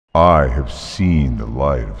I have seen the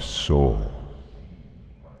light of soul.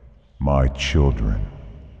 My children,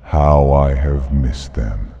 how I have missed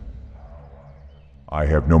them. I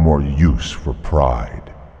have no more use for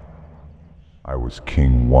pride. I was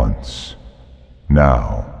king once.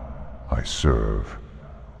 Now I serve.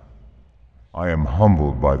 I am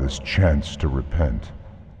humbled by this chance to repent.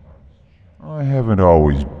 I haven't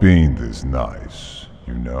always been this nice,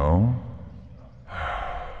 you know?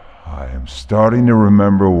 I am starting to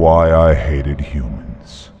remember why I hated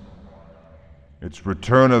humans. It's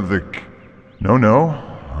return of the... No,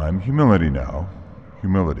 I'm humility now.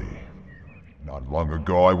 Humility. Not long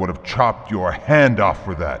ago I would have chopped your hand off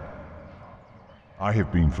for that. I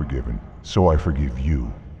have been forgiven, so I forgive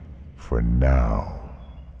you. For now.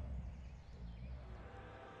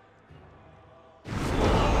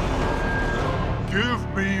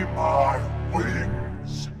 Give me my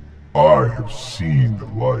wings. I have seen the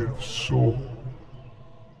light of soul.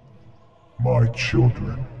 My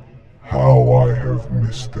children, how I have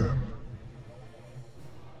missed them.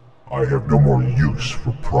 I have no more use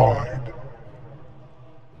for pride.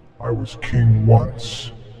 I was king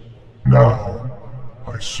once. Now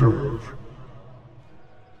I serve.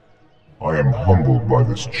 I am humbled by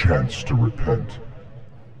this chance to repent.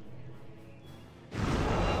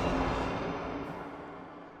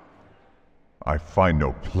 I find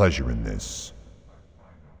no pleasure in this.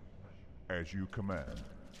 As you command.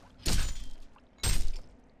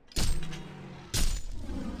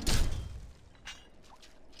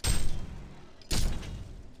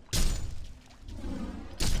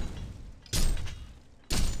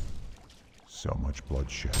 So much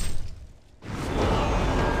bloodshed.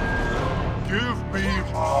 Give me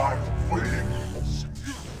my wings!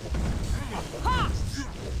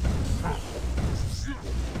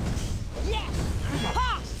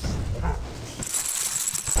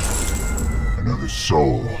 Another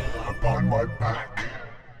soul upon my back.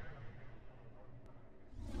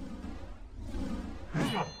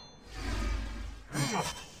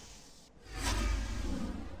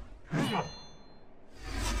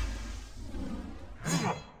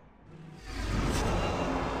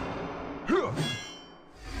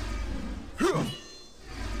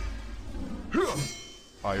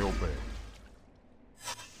 I obey.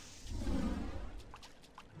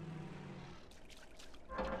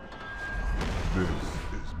 This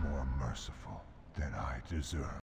is more merciful than I deserve.